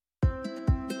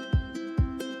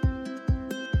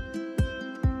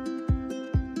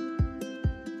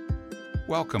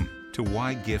Welcome to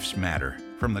Why Gifts Matter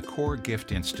from the Core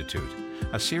Gift Institute,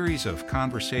 a series of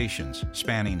conversations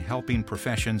spanning helping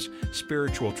professions,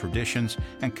 spiritual traditions,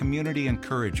 and community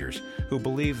encouragers who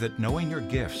believe that knowing your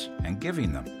gifts and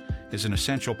giving them is an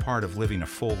essential part of living a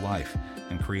full life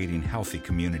and creating healthy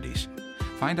communities.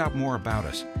 Find out more about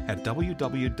us at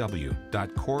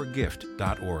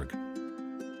www.coregift.org.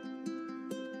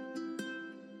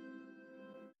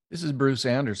 This is Bruce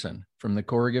Anderson from the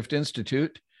Core Gift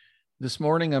Institute. This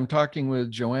morning, I'm talking with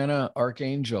Joanna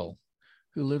Archangel,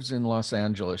 who lives in Los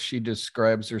Angeles. She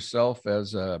describes herself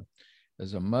as a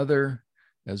mother,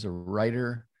 as a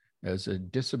writer, as a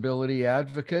disability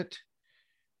advocate,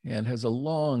 and has a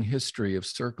long history of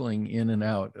circling in and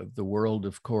out of the world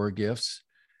of core gifts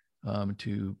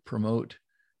to promote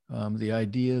the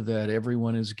idea that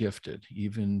everyone is gifted,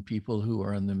 even people who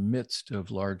are in the midst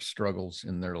of large struggles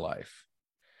in their life.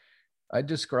 I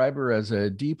describe her as a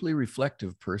deeply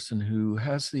reflective person who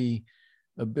has the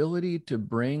ability to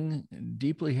bring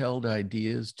deeply held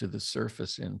ideas to the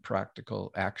surface in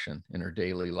practical action in her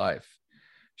daily life.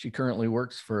 She currently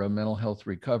works for a mental health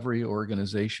recovery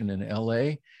organization in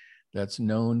LA that's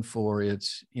known for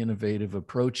its innovative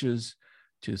approaches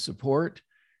to support,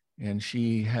 and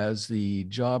she has the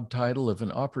job title of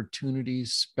an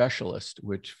opportunities specialist,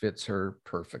 which fits her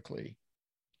perfectly.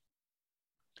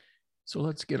 So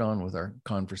let's get on with our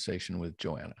conversation with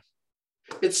Joanna.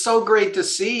 It's so great to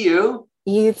see you.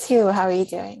 You too. How are you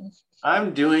doing?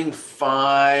 I'm doing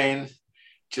fine.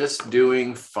 Just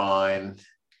doing fine.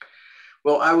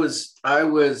 Well, I was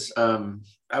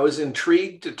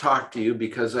intrigued to talk to you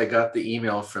because I got the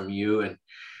email from you, and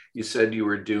you said you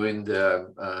were doing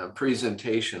the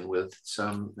presentation with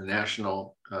some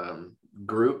national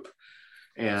group,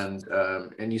 and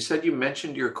you said you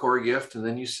mentioned your core gift, and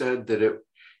then you said that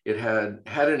it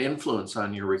had an influence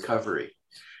on your recovery.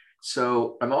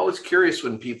 So I'm always curious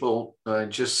when people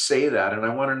just say that, and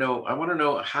I want to know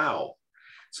how.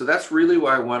 So that's really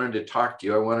why I wanted to talk to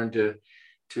you. I wanted to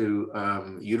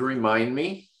you to remind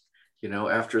me,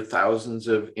 after thousands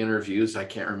of interviews, I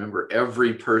can't remember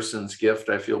every person's gift.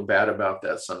 I feel bad about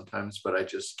that sometimes, but I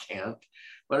just can't.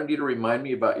 I wanted you to remind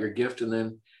me about your gift, and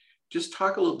then just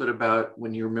talk a little bit about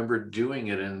when you remember doing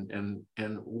it and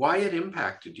why it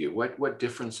impacted you, what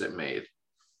difference it made.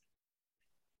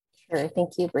 Sure.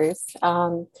 Thank you, Bruce.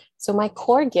 So my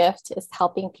core gift is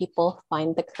helping people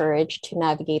find the courage to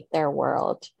navigate their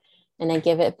world. And I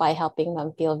give it by helping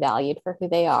them feel valued for who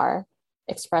they are,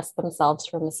 express themselves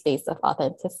from a space of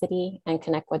authenticity, and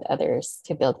connect with others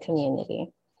to build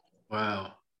community.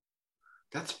 Wow.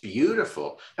 That's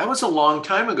beautiful. That was a long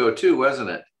time ago too, wasn't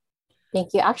it?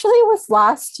 Thank you. Actually, it was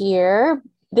last year.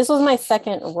 This was my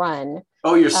second run.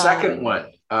 Oh, your second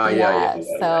one. Yeah.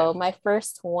 So my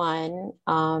first one,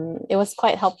 it was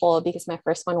quite helpful because my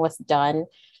first one was done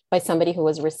by somebody who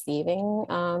was receiving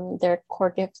their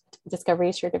core gift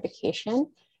discovery certification.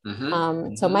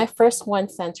 So my first one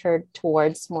centered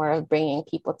towards more of bringing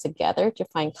people together to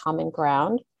find common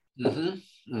ground. And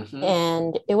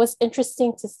it was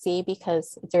interesting to see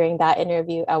because during that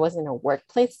interview, I was in a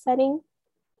workplace setting.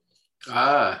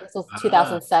 This was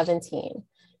 2017.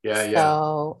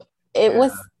 So it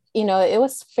was, it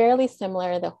was fairly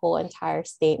similar, the whole entire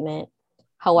statement.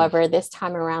 However, this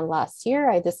time around last year,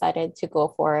 I decided to go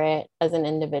for it as an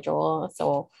individual.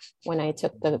 So when I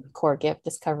took the Core Gift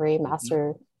Discovery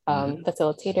Master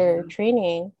Facilitator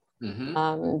training,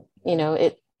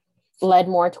 it led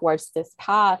more towards this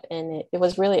path, and it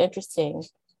was really interesting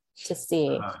to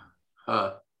see.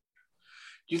 Do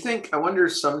you think, I wonder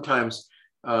sometimes,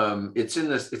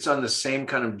 it's on the same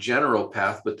kind of general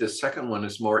path, but this second one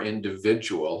is more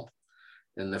individual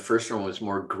and the first one was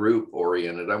more group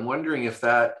oriented. I'm wondering if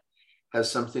that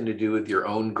has something to do with your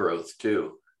own growth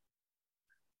too.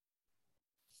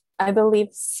 I believe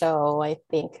so. I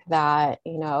think that,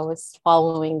 I was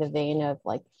following the vein of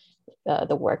like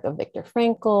the work of Viktor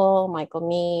Frankl, Michael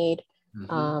Meade,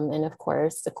 and of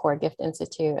course the Core Gift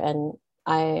Institute. And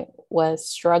I was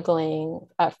struggling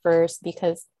at first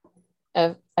because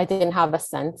I didn't have a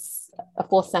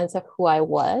full sense of who I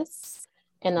was.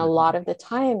 And a lot of the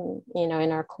time, in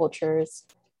our cultures,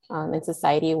 in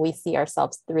society, we see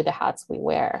ourselves through the hats we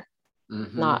wear,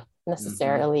 not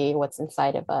necessarily what's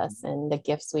inside of us and the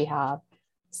gifts we have.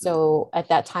 So at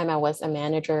that time, I was a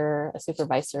manager, a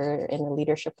supervisor in a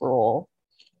leadership role.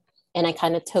 And I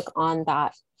kind of took on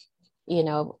that,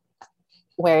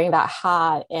 wearing that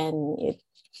hat and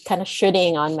kind of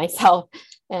shooting on myself.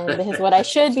 And this is what I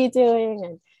should be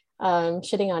doing, and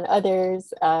shitting on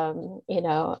others,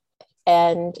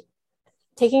 and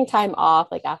taking time off,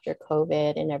 like after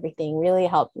COVID and everything, really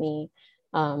helped me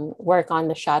work on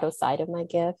the shadow side of my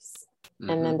gifts.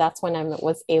 And then that's when I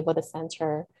was able to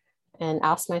center and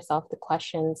ask myself the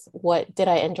questions: what did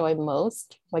I enjoy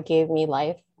most? What gave me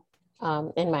life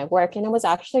in my work? And it was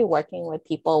actually working with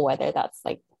people, whether that's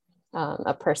like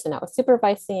a person I was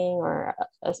supervising or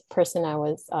a person I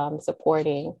was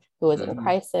supporting who was in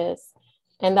crisis.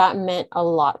 And that meant a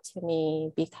lot to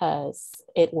me because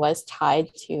it was tied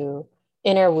to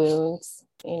inner wounds,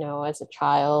 you know, as a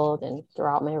child and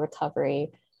throughout my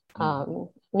recovery,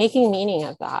 making meaning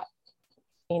of that,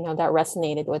 you know, that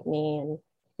resonated with me, and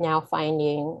now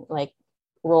finding like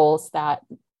roles that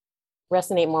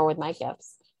resonate more with my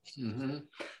gifts.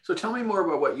 So tell me more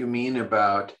about what you mean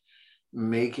about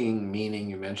making meaning.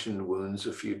 You mentioned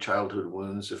childhood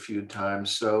wounds a few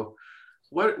times. So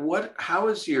how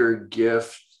has your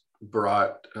gift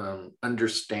brought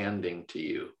understanding to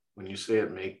you? When you say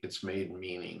it's made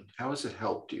meaning, how has it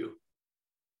helped you?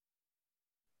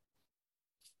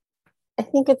 I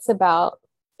think it's about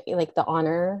like the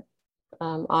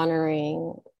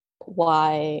honoring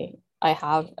why I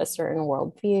have a certain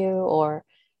worldview or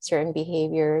certain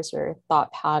behaviors or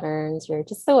thought patterns, or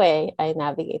just the way I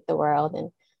navigate the world,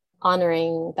 and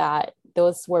honoring that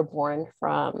those were born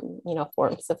from, you know,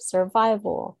 forms of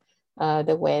survival,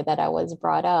 the way that I was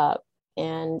brought up.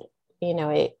 And, you know,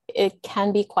 it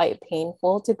can be quite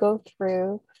painful to go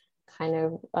through kind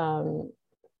of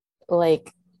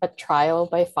like a trial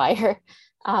by fire.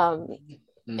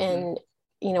 And,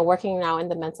 you know, working now in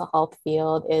the mental health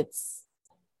field, it's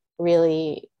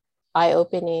really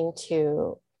eye-opening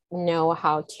to know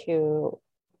how to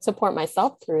support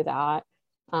myself through that,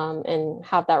 and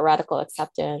have that radical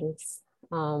acceptance.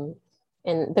 And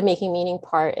the making meaning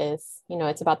part is, you know,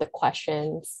 it's about the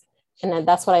questions. And then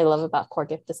that's what I love about Core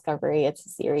Gift Discovery. It's a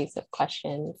series of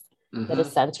questions that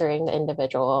is centering the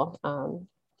individual,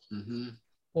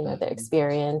 you know, the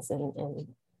experience and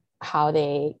how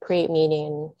they create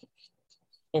meaning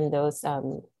in those,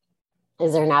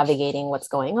 as they're navigating what's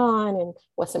going on and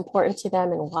what's important to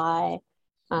them and why.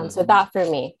 So that for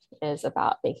me is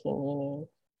about making meaning.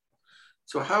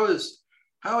 So how is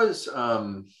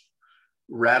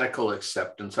radical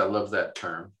acceptance? I love that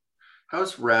term. How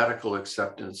is radical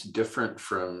acceptance different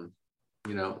from,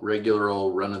 you know, regular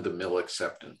old run-of-the-mill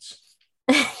acceptance?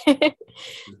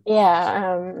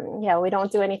 Yeah, we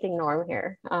don't do anything norm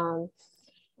here.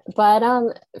 But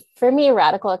for me,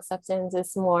 radical acceptance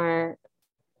is more,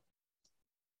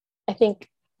 I think,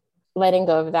 letting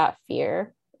go of that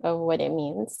fear of what it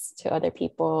means to other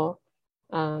people,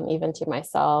 even to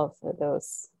myself,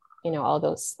 those, you know, all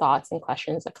those thoughts and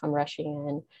questions that come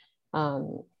rushing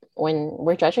in when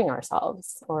we're judging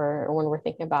ourselves or when we're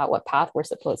thinking about what path we're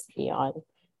supposed to be on.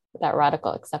 That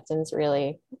radical acceptance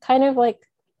really kind of like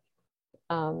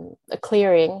a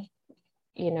clearing,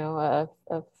 you know,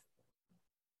 of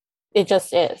it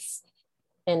just is.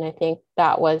 And I think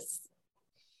that was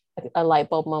a light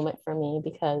bulb moment for me,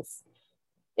 because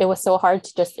it was so hard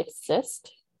to just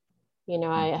exist. You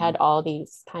know, I had all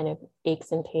these kind of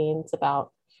aches and pains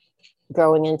about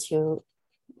growing into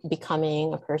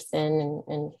becoming a person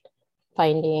and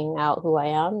finding out who I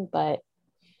am. But,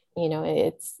 you know,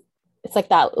 it's like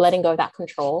that letting go of that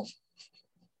control,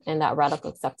 and that radical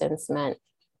acceptance meant,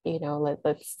 you know,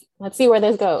 let's see where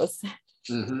this goes.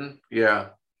 Yeah.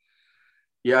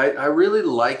 I really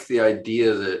like the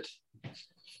idea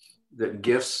that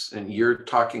gifts, and you're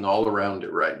talking all around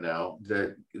it right now,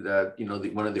 that you know,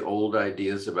 one of the old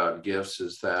ideas about gifts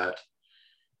is that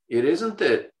it isn't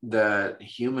that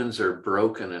humans are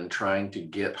broken and trying to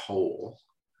get whole.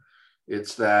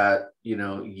 It's that, you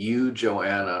know, you,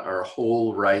 Joanna, are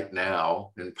whole right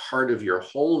now, and part of your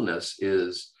wholeness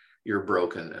is your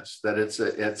brokenness. That it's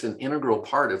an integral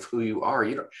part of who you are.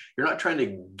 You're not trying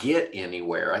to get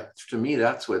anywhere. To me,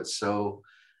 that's what's so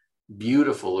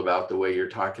beautiful about the way you're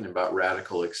talking about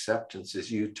radical acceptance,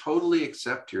 is you totally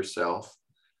accept yourself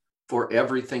for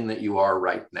everything that you are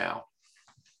right now.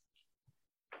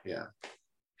 Yeah.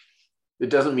 It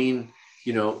doesn't mean,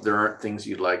 you know, there aren't things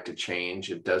you'd like to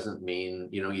change. It doesn't mean,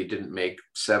 you know, you didn't make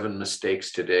 7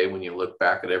 mistakes today when you look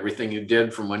back at everything you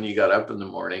did from when you got up in the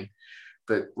morning.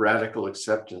 But radical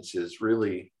acceptance is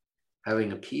really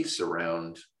having a peace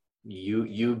around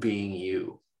you being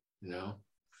you, you know.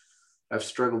 I've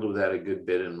struggled with that a good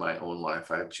bit in my own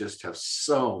life. I just have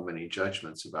so many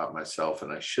judgments about myself,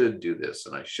 and I should do this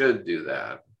and I should do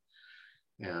that.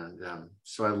 And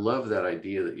so I love that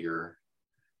idea that you're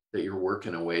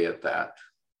working away at that.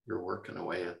 You're working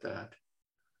away at that.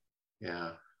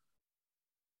 Yeah.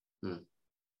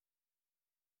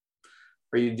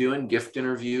 Are you doing gift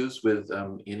interviews with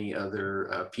any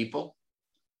other people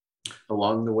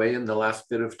along the way in the last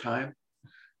bit of time?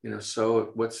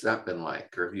 So what's that been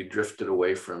like? Or have you drifted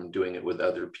away from doing it with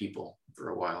other people for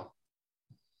a while?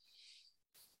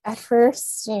 At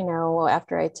first,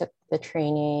 after I took the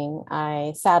training,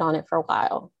 I sat on it for a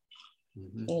while,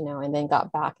 and then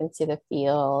got back into the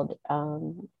field,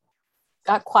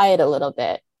 got quiet a little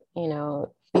bit,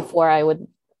 before I would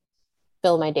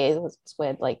fill my days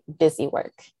with like busy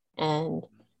work. And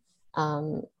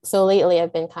so lately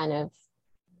I've been kind of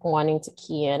wanting to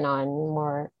key in on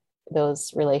more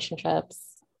those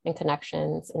relationships and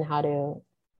connections and how to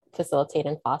facilitate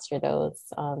and foster those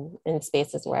in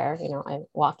spaces where, I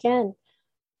walk in.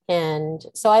 And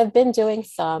so I've been doing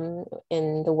some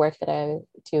in the work that I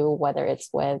do, whether it's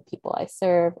with people I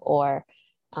serve or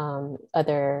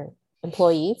other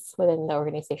employees within the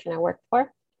organization I work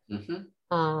for. Mm-hmm.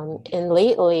 And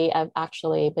lately, I've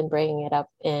actually been bringing it up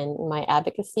in my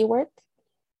advocacy work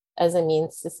as a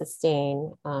means to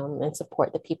sustain and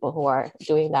support the people who are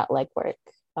doing that legwork.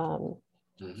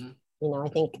 I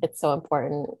think it's so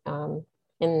important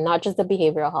in not just the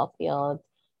behavioral health field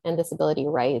and disability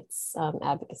rights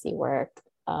advocacy work.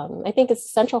 I think it's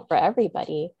essential for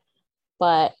everybody,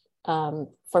 but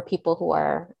for people who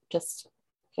are just,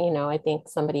 I think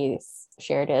somebody's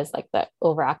shared as like the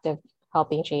overactive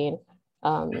helping chain.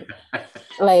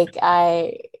 Like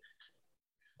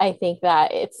I think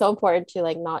that it's so important to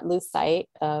like not lose sight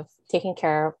of taking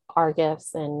care of our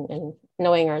gifts and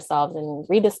knowing ourselves and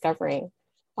rediscovering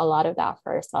a lot of that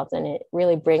for ourselves. And it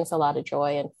really brings a lot of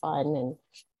joy and fun and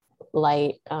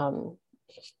light. And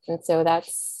so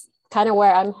that's kind of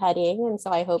where I'm heading. And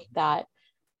so I hope that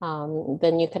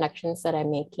the new connections that I'm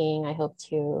making, I hope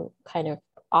to kind of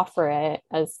offer it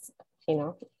as,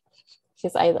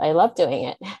 because I love doing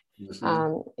it.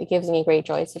 It gives me great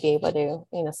joy to be able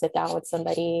to, sit down with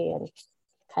somebody and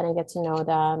kind of get to know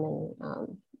them.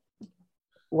 And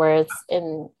whereas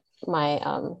in my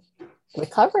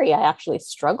recovery, I actually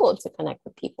struggled to connect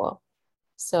with people.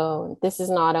 So this is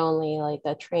not only like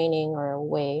a training or a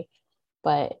way,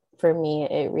 but for me,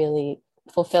 it really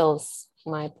fulfills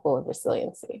my pool of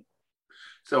resiliency.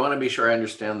 So I want to be sure I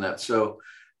understand that. So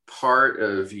part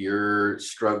of your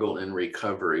struggle in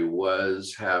recovery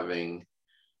was having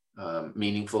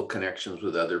meaningful connections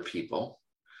with other people.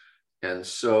 And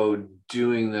so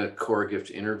doing the core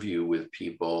gift interview with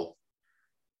people,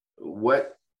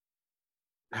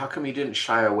 how come you didn't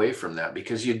shy away from that?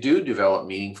 Because you do develop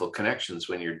meaningful connections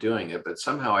when you're doing it, but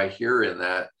somehow I hear in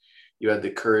that you had the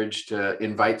courage to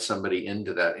invite somebody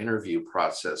into that interview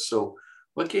process. So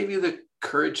what gave you the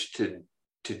courage to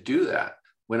do that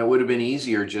when it would have been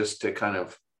easier just to kind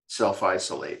of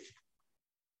self-isolate?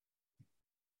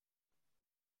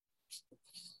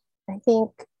 I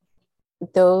think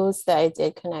those that I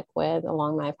did connect with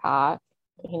along my path,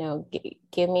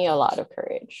 give me a lot of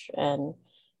courage. And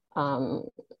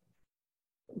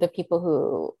the people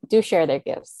who do share their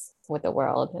gifts with the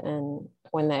world, and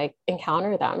when I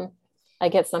encounter them, I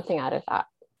get something out of that.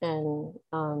 And,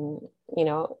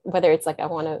 whether it's like I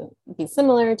want to be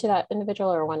similar to that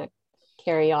individual or want to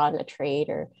carry on a trait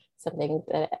or something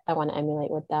that I want to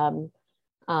emulate with them.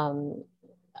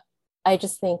 I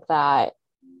just think that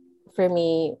for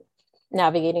me,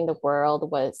 navigating the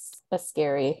world was a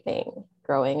scary thing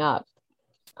growing up.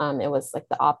 It was like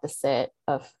the opposite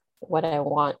of what I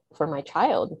want for my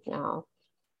child now.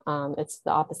 It's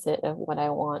the opposite of what I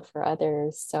want for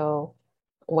others. So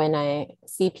when I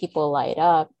see people light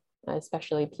up,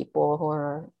 especially people who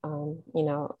are,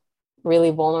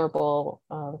 really vulnerable,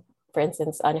 for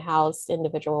instance, unhoused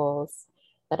individuals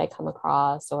that I come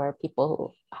across, or people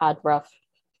who had rough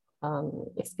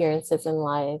experiences in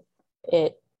life,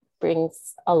 it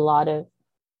brings a lot of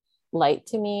light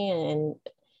to me, and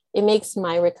it makes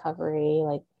my recovery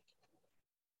like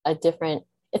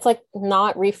it's like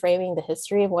not reframing the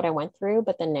history of what I went through,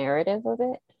 but the narrative of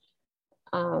it.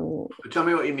 Tell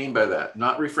me what you mean by that.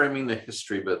 Not reframing the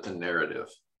history, but the narrative.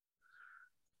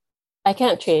 I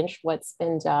can't change what's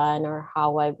been done or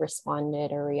how I've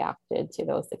responded or reacted to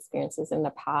those experiences in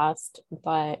the past,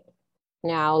 but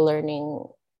now learning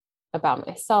about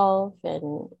myself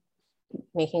and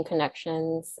making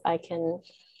connections, I can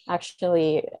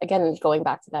actually, again, going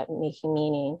back to that making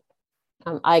meaning,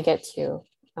 I get to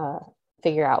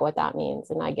figure out what that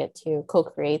means, and I get to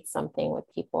co-create something with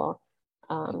people,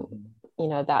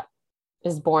 that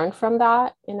is born from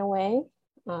that in a way.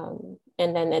 And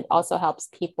then it also helps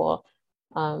people.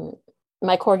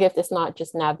 My core gift is not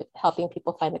just helping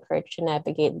people find the courage to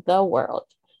navigate the world.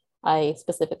 I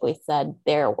specifically said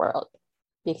their world,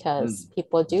 because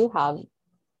people do have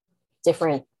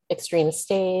different extreme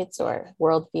states or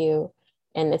worldview,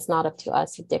 and it's not up to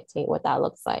us to dictate what that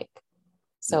looks like.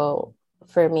 So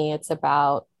for me, it's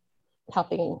about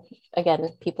helping, again,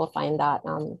 people find that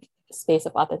space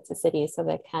of authenticity so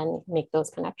they can make those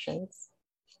connections.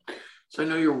 So I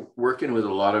know you're working with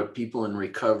a lot of people in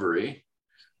recovery,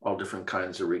 all different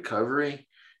kinds of recovery,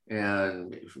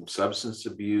 and from substance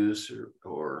abuse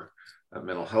or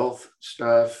mental health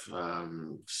stuff,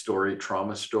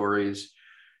 trauma stories.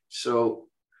 So,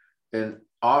 and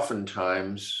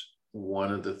oftentimes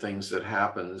one of the things that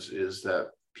happens is that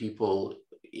people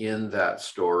in that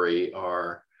story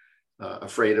are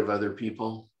afraid of other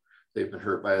people. They've been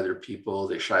hurt by other people.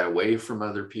 They shy away from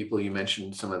other people. You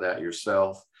mentioned some of that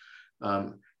yourself.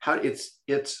 How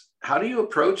do you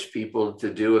approach people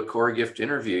to do a core gift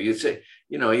interview? You say,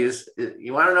 you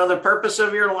want to know the purpose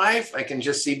of your life? I can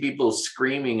just see people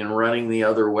screaming and running the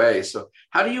other way. So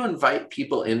how do you invite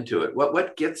people into it?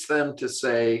 What gets them to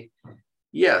say,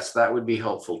 yes, that would be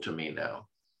helpful to me now?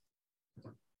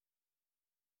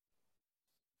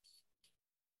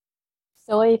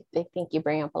 So I think you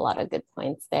bring up a lot of good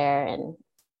points there. And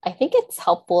I think it's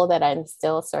helpful that I'm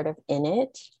still sort of in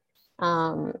it.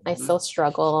 I still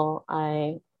struggle.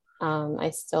 I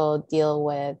still deal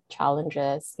with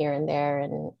challenges here and there,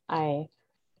 and I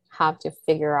have to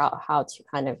figure out how to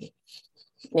kind of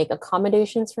make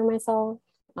accommodations for myself.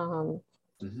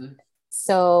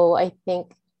 So I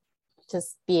think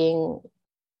just being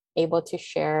able to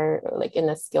share like in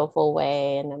a skillful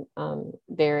way and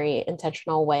very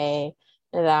intentional way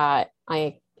that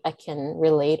I can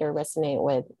relate or resonate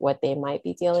with what they might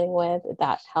be dealing with,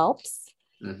 that helps.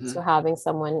 So having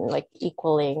someone like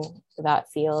equaling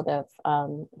that field of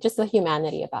just the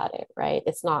humanity about it, right?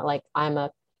 It's not like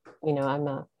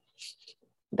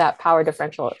that power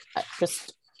differential,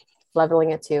 just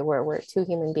leveling it to where we're two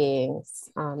human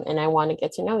beings, and I want to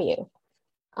get to know you.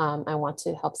 I want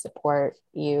to help support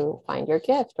you find your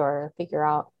gift or figure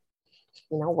out,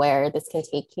 where this can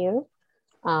take you.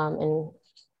 And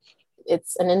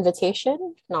it's an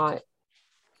invitation, not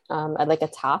like a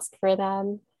task for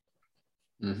them.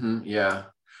 Yeah.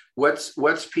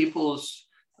 What's people's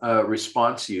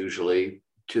response usually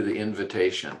to the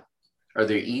invitation? Are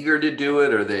they eager to do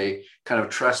it? Are they kind of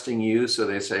trusting you? So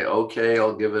they say, okay,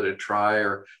 I'll give it a try.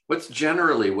 Or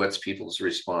what's people's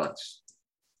response?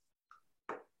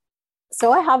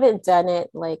 So I haven't done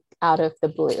it like out of the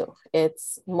blue.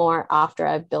 It's more after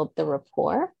I've built the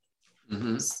rapport.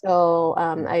 So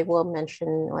I will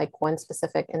mention like one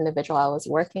specific individual I was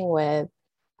working with.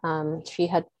 She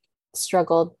had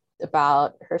struggled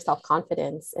about her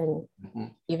self-confidence and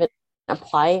even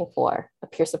applying for a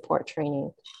peer support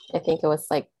training. I think it was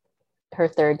like her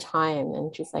third time,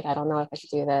 and she's like, I don't know if I should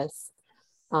do this.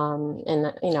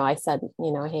 And I said,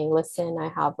 hey, listen, I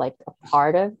have like a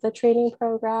part of the training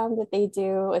program that they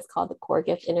do. It's called the Core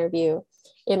Gift Interview.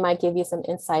 It might give you some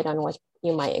insight on what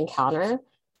you might encounter.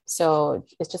 So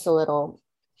it's just a little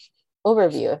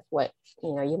overview of what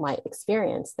you might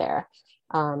experience there.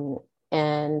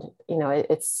 And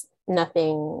it's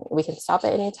nothing, we can stop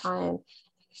at any time.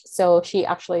 So she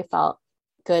actually felt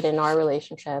good in our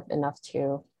relationship enough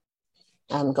to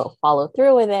go follow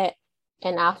through with it.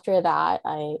 And after that,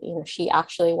 she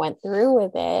actually went through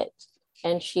with it,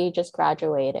 and she just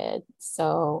graduated.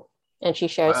 So, and she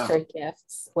shares her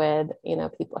gifts with,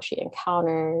 people she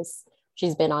encounters.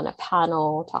 She's been on a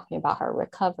panel talking about her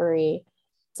recovery.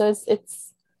 So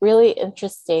it's really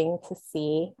interesting to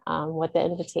see what the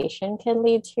invitation can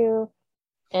lead to.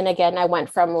 And again, I went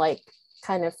from like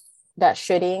kind of that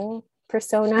shooting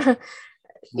persona,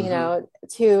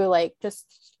 to like just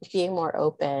being more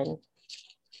open.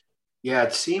 Yeah,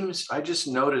 it seems, I just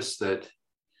noticed that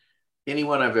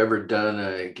anyone I've ever done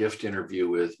a gift interview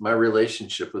with, my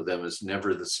relationship with them is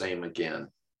never the same again.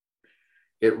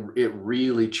 It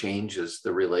really changes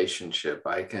the relationship.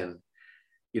 I can,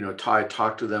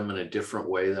 talk to them in a different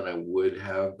way than I would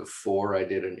have before I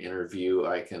did an interview.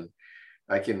 I can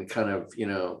kind of,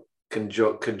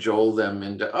 cajole them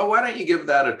into, oh, why don't you give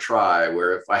that a try?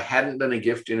 Where if I hadn't done a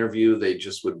gift interview, they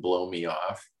just would blow me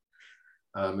off.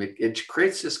 It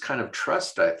creates this kind of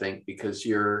trust, I think, because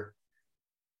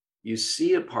you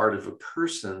see a part of a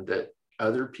person that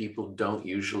other people don't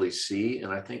usually see.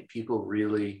 And I think people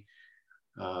really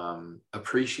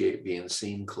appreciate being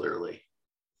seen clearly.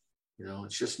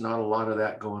 It's just not a lot of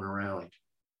that going around.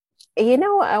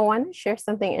 I want to share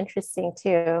something interesting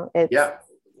too.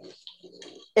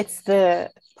 It's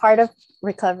the part of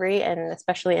recovery, and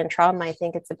especially in trauma, I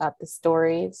think it's about the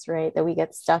stories, right, that we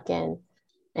get stuck in.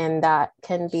 And that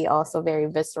can be also very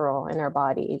visceral in our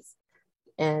bodies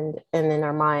and in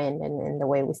our mind and in the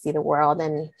way we see the world.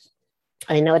 And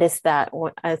I noticed that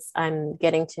as I'm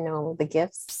getting to know the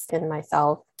gifts in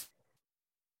myself,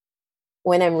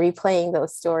 when I'm replaying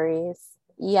those stories,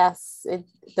 yes, it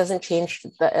doesn't change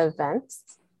the events,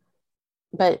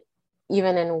 but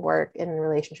even in work, in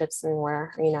relationships, and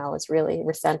where, I was really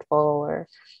resentful or,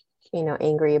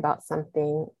 angry about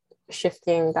something,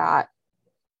 shifting that,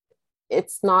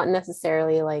 it's not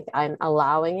necessarily like I'm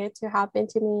allowing it to happen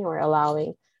to me or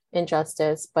allowing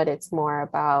injustice, but it's more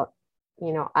about,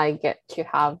 I get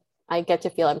to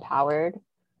feel empowered.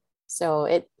 So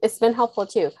it's been helpful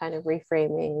too, kind of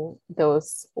reframing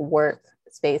those work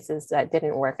spaces that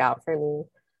didn't work out for me,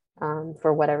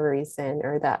 for whatever reason,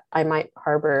 or that I might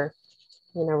harbor,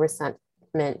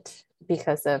 resentment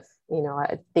because of,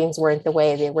 things weren't the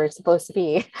way they were supposed to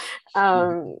be,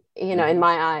 in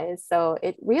my eyes. So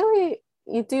you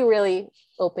do really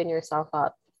open yourself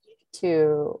up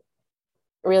to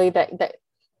really that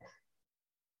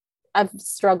I've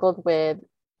struggled with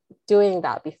doing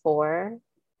that before,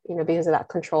 because of that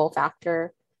control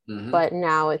factor. But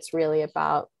now it's really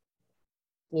about,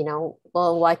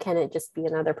 well, why can't it just be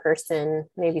another person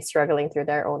maybe struggling through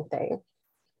their own thing?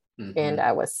 And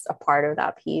I was a part of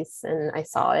that piece, and I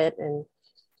saw it, and,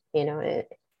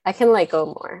 I can let go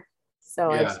more. So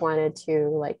I just wanted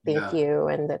to thank you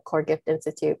and the Core Gift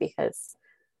Institute, because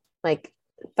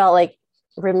felt like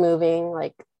removing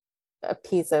a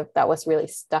piece of that was really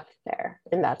stuck there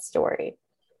in that story.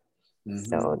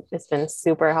 So it's been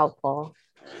super helpful.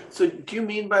 So do you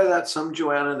mean by that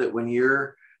Joanna, that when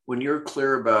you're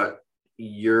clear about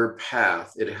your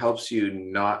path, it helps you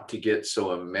not to get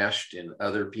so enmeshed in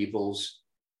other people's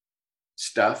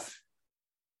stuff?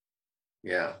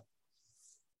 Yeah.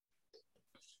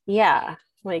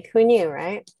 Who knew,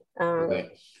 right?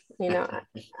 Right.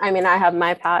 I have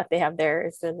my path, they have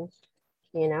theirs, and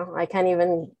I can't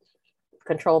even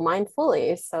control mine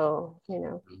fully. So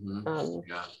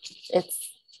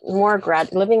it's more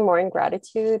living more in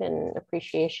gratitude and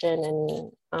appreciation,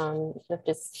 and of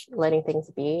just letting things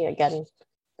be, again,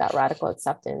 that radical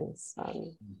acceptance.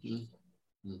 And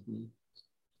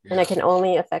I can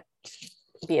only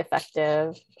be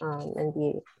effective, and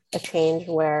be a change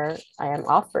where I am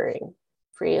offering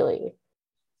freely,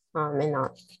 and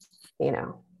not,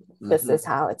 this is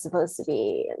how it's supposed to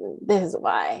be, and this is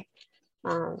why.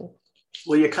 Well,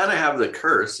 you kind of have the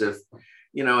curse if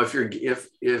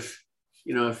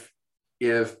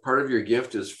part of your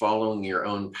gift is following your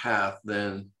own path,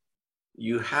 then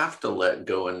you have to let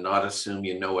go and not assume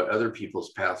you know what other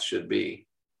people's paths should be,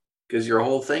 because your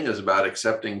whole thing is about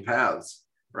accepting paths,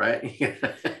 right?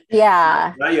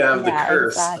 Yeah. Now you have the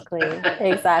curse.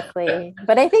 Exactly.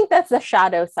 But I think that's the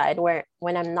shadow side, where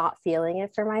when I'm not feeling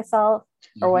it for myself,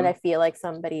 or when I feel like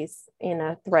somebody's,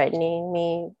 threatening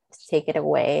me to take it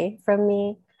away from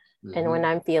me. And when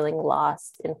I'm feeling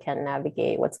lost and can't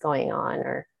navigate what's going on,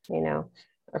 or, or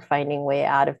finding way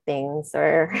out of things,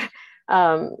 or,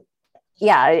 and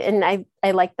I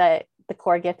like that the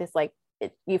core gift is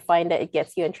you find that it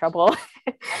gets you in trouble.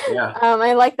 Yeah.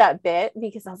 I like that bit,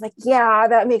 because I was like, yeah,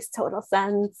 that makes total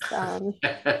sense. So.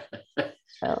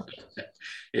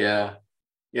 Yeah,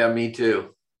 me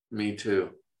too. I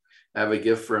have a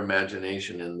gift for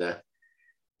imagination, and the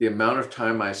amount of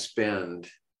time I spend,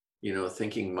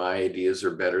 thinking my ideas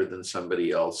are better than somebody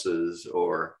else's,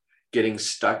 or getting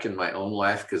stuck in my own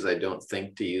life because I don't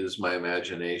think to use my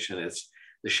imagination. It's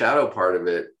the shadow part of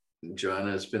it,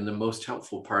 Joanna, has been the most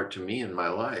helpful part to me in my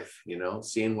life,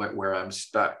 seeing where I'm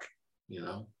stuck,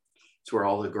 it's where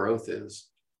all the growth is.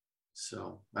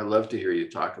 So I love to hear you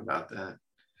talk about that.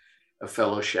 A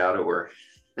fellow shadower.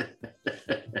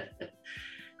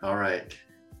 All right.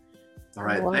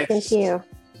 Well, thanks. Thank you.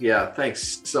 Yeah,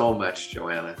 thanks so much,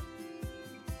 Joanna.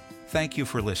 Thank you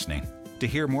for listening. To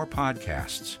hear more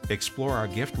podcasts, explore our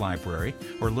gift library,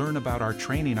 or learn about our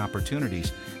training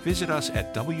opportunities, visit us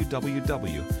at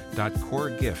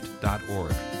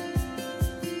www.coregift.org.